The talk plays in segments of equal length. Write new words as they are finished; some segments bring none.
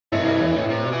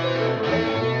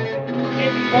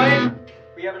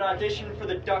have an audition for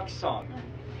the duck song.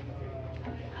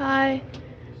 Hi,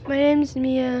 my name's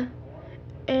Mia,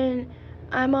 and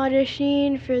I'm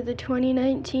auditioning for the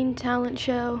 2019 talent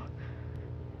show,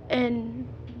 and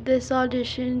this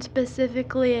audition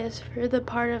specifically is for the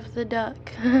part of the duck.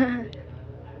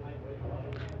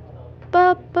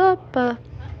 Ba ba ba,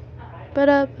 ba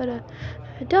da ba da.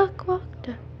 A duck walked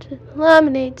up to the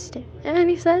lemonade stand, and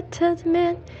he said to the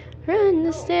man, "Run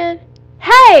the stand,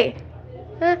 hey,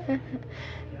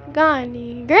 got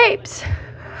any grapes?"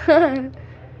 Good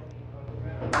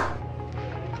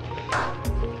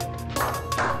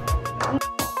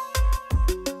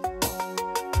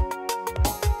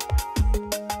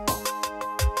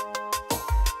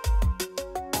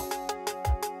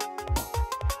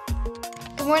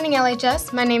morning,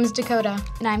 LHS. My name is Dakota.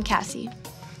 And I'm Cassie.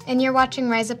 And you're watching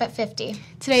Rise Up at 50.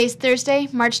 Today is Thursday,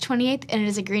 March 28th, and it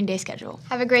is a Green Day schedule.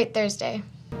 Have a great Thursday.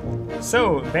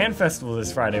 So, band festival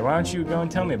this Friday. Why don't you go and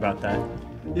tell me about that?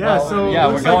 Yeah,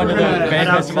 we're going to the band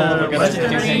festival. We're going to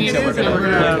do things that we're going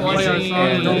to play,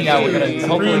 and we're going to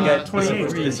hopefully get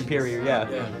the Superior.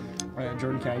 Yeah. All right,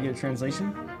 Jordan, can I get a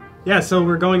translation? Yeah, so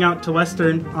we're going out to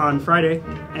Western on Friday,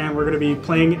 and we're going to be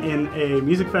playing in a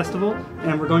music festival,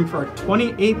 and we're going for our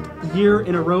 28th year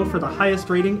in a row for the highest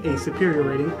rating, a superior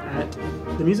rating, at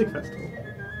the music festival.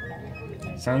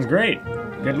 Sounds great.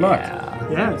 Good luck.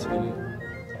 Yeah.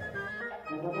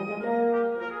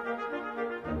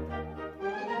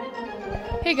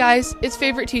 Hey guys, it's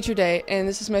Favorite Teacher Day, and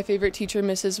this is my favorite teacher,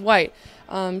 Mrs. White.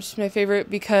 She's my favorite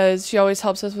because she always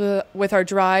helps us with our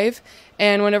drive,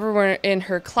 and whenever we're in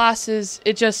her classes,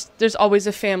 there's always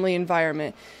a family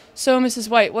environment. So, Mrs.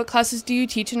 White, what classes do you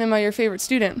teach, and am I your favorite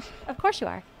student? Of course you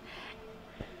are.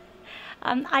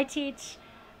 I teach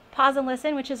Pause and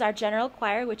Listen, which is our general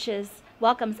choir, which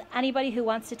welcomes anybody who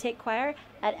wants to take choir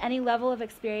at any level of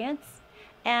experience.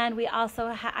 And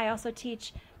I also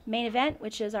teach Main Event,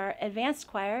 which is our advanced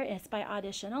choir, and it's by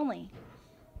audition only.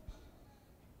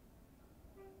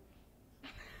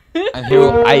 I'm here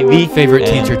with Ivy. Favorite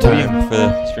teacher time for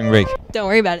the spring break. Don't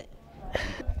worry about it.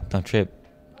 Don't trip.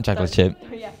 Chocolate chip.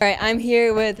 All right, I'm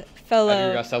here with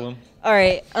fellow. All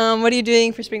right, what are you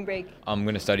doing for spring break? I'm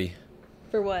gonna study.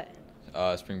 For what?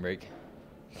 Spring break.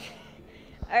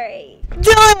 All right,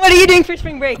 Dylan, what are you doing for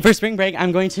spring break? For spring break,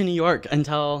 I'm going to New York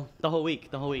until the whole week.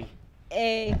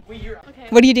 Okay.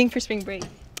 What are you doing for spring break?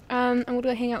 I'm going to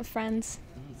go hang out with friends.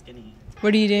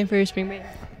 What are you doing for your spring break?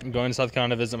 I'm going to South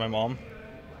Carolina to visit my mom.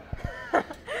 All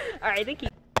right, thank you.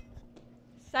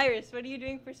 Cyrus, what are you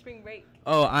doing for spring break?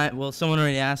 Oh, well, someone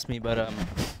already asked me, but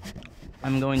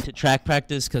I'm going to track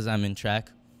practice because I'm in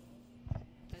track.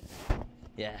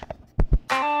 Yeah.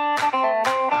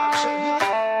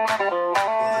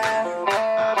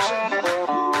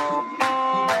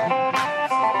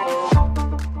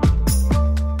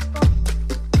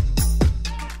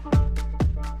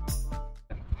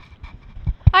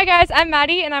 Hi guys, I'm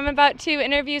Maddie, and I'm about to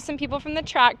interview some people from the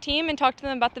track team and talk to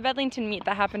them about the Bedlington meet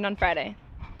that happened on Friday.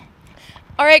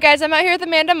 Alright guys, I'm out here with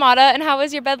Amanda Mata, and how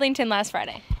was your Bedlington last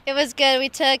Friday? It was good. We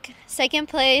took second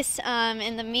place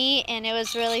in the meet, and it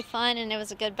was really fun, and it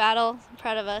was a good battle. I'm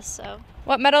proud of us. So.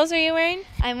 What medals are you wearing?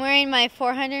 I'm wearing my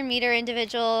 400-meter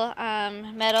individual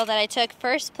medal that I took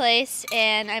first place,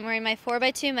 and I'm wearing my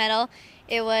 4x2 medal.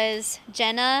 It was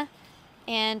Jenna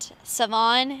and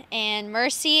Savon and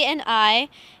Mercy and I,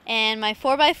 and my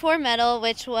 4x4 medal,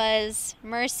 which was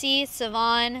Mercy,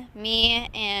 Savon, me,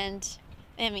 and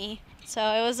Emmy. So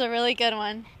it was a really good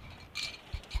one.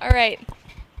 All right.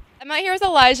 I'm out here with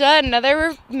Elijah,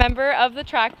 another member of the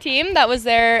track team that was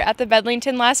there at the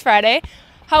Bedlington last Friday.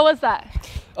 How was that?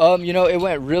 It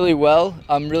went really well.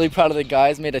 I'm really proud of the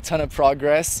guys, made a ton of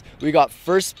progress. We got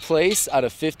first place out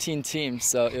of 15 teams,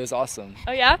 so it was awesome.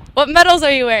 Oh yeah? What medals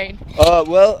are you wearing?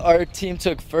 Well, our team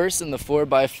took first in the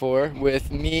 4x4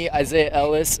 with me, Isaiah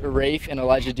Ellis, Rafe, and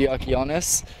Elijah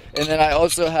Diakianis. And then I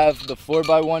also have the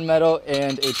 4x1 medal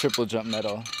and a triple jump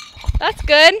medal. That's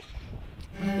good.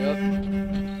 Yep.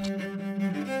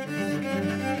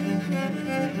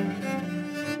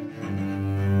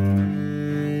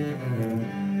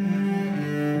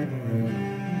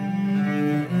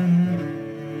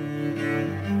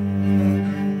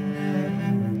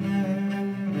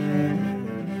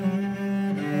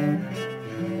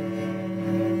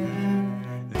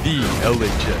 The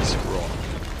LHS Rock.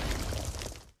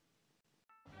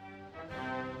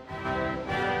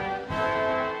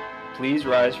 Please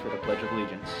rise for the Pledge of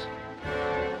Allegiance.